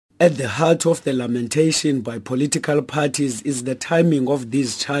At the heart of the lamentation by political parties is the timing of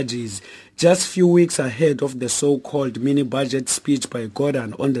these charges. Just few weeks ahead of the so-called mini-budget speech by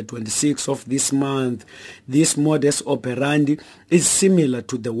Gordhan on the 26th of this month, this modus operandi is similar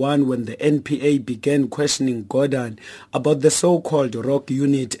to the one when the NPA began questioning Gordhan about the so-called rock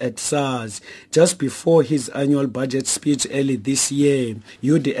unit at SARS. Just before his annual budget speech early this year,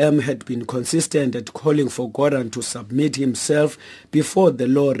 UDM had been consistent at calling for Gordhan to submit himself before the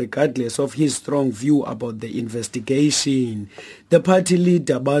law regardless of his strong view about the investigation. The party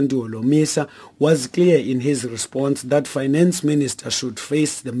leader Bantu Holomisa was clear in his response that Finance Minister should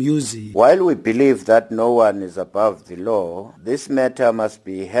face the music. While we believe that no one is above the law, this matter must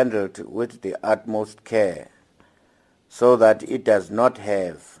be handled with the utmost care so that it does not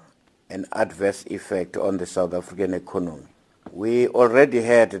have an adverse effect on the South African economy. We already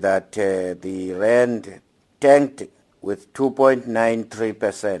heard that the rand tanked with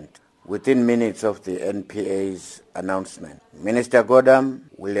 2.93% within minutes of the NPA's announcement. Minister Gordhan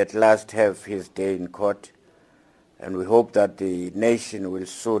will at last have his day in court, and we hope that the nation will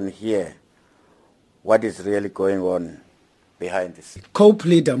soon hear what is really going on behind this. COPE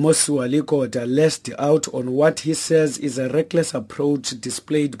leader Mosiuoa Lekota lashed out on what he says is a reckless approach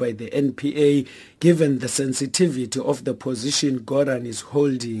displayed by the NPA given the sensitivity of the position Gordhan is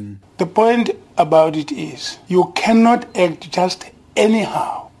holding. The point about it is you cannot act just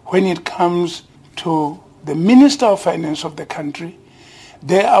anyhow when it comes to the Minister of Finance of the country.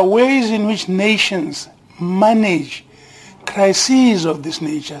 There are ways in which nations manage crises of this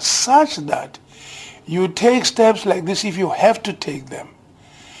nature such that you take steps like this if you have to take them.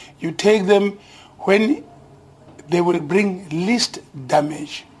 You take them when they will bring least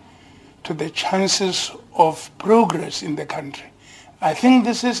damage to the chances of progress in the country. I think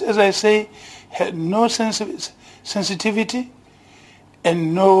this is, as I say, had no sensitivity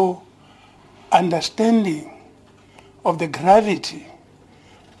and no understanding of the gravity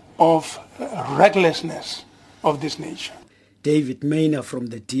of recklessness of this nature. David Maynard from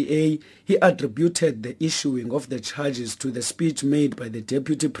the DA, he attributed the issuing of the charges to the speech made by the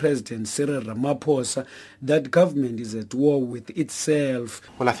Deputy President Cyril Ramaphosa that government is at war with itself.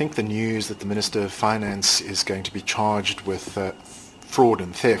 Well, I think the news that the Minister of Finance is going to be charged with fraud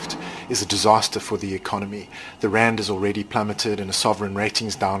and theft is a disaster for the economy. The rand has already plummeted and a sovereign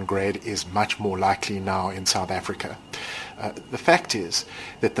ratings downgrade is much more likely now in South Africa. The fact is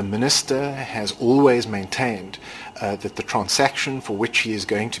that the minister has always maintained that the transaction for which he is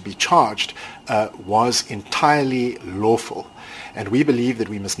going to be charged was entirely lawful. And we believe that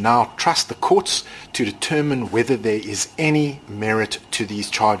we must now trust the courts to determine whether there is any merit to these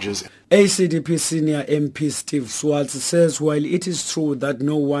charges. ACDP senior MP Steve Swartz says while it is true that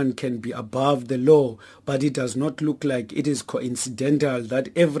no one can be above the law, but it does not look like it is coincidental that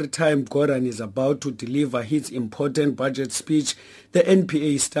every time Gordhan is about to deliver his important budget speech, the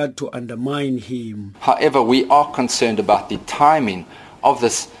NPA start to undermine him. However, we are concerned about the timing of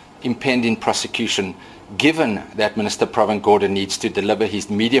this impending prosecution, given that Minister Pravin Gordhan needs to deliver his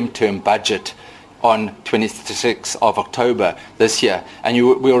medium-term budget on 26th of October this year. And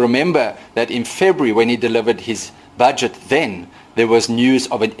you will remember that in February, when he delivered his budget then, there was news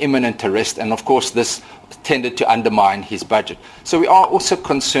of an imminent arrest, and of course this tended to undermine his budget. So we are also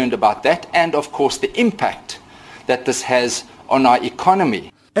concerned about that, and of course the impact that this has on our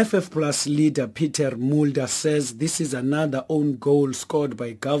economy. FF Plus leader Peter Mulder says this is another own goal scored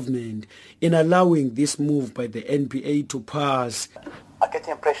by government in allowing this move by the NPA to pass. I get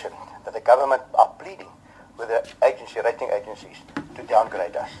the impression that the government are pleading with the rating agencies to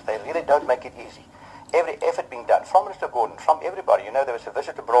downgrade us. They really don't make it easy. Every effort being done from Mr. Gordhan, from everybody. You know, there was a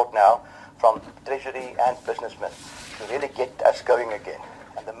visit abroad now from Treasury and businessmen to really get us going again.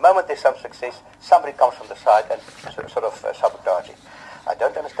 And the moment there's some success, somebody comes from the side and sort of sabotage it. I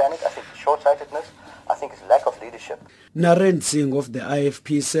don't understand it. I think it's short-sightedness. I think it's lack of leadership. Naren Singh of the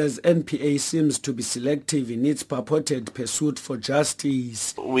IFP says NPA seems to be selective in its purported pursuit for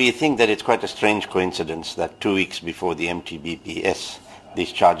justice. We think that it's quite a strange coincidence that 2 weeks before the MTBPS,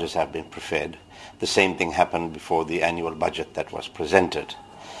 these charges have been preferred. The same thing happened before the annual budget that was presented.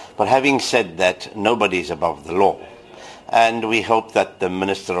 But having said that, nobody is above the law. And we hope that the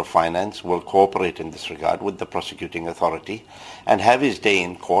Minister of Finance will cooperate in this regard with the prosecuting authority and have his day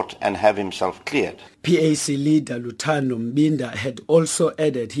in court and have himself cleared. PAC leader Luthando Mbinda had also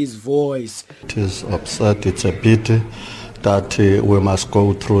added his voice. It is upset, it's a pity that we must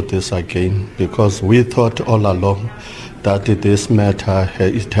go through this again, because we thought all along that this matter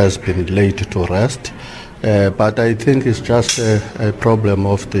it has been laid to rest. But I think it's just a problem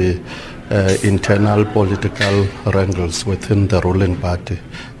of the internal political wrangles within the ruling party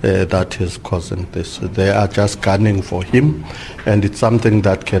that is causing this. They are just gunning for him, and it's something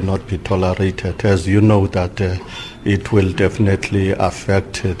that cannot be tolerated. As you know, that it will definitely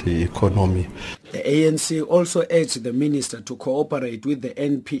affect the economy. The ANC also urged the minister to cooperate with the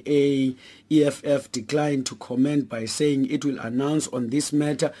NPA. EFF declined to comment by saying it will announce on this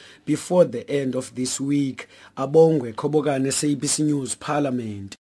matter before the end of this week. Abongwe Kobokane, SABC News, Parliament.